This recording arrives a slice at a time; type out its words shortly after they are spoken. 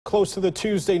close to the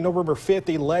Tuesday, November 5th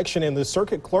election, and the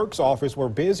circuit clerk's office were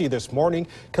busy this morning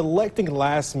collecting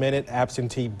last-minute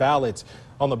absentee ballots.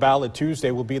 On the ballot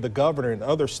Tuesday will be the governor and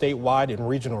other statewide and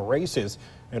regional races.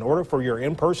 In order for your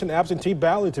in-person absentee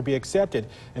ballot to be accepted,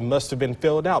 it must have been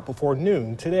filled out before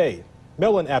noon today.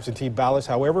 Mail-in absentee ballots,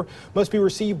 however, must be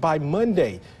received by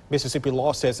Monday. Mississippi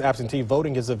law says absentee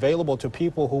voting is available to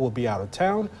people who will be out of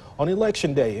town on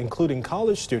Election Day, including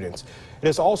college students. It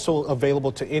is also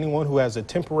available to anyone who has a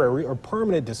temporary or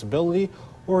permanent disability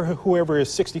or whoever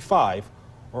is 65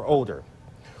 or older.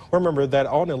 Remember that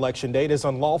on Election Day, it is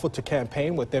unlawful to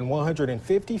campaign within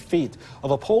 150 feet of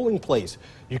a polling place.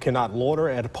 You cannot loiter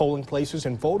at polling places,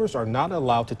 and voters are not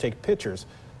allowed to take pictures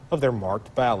of their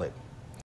marked ballot.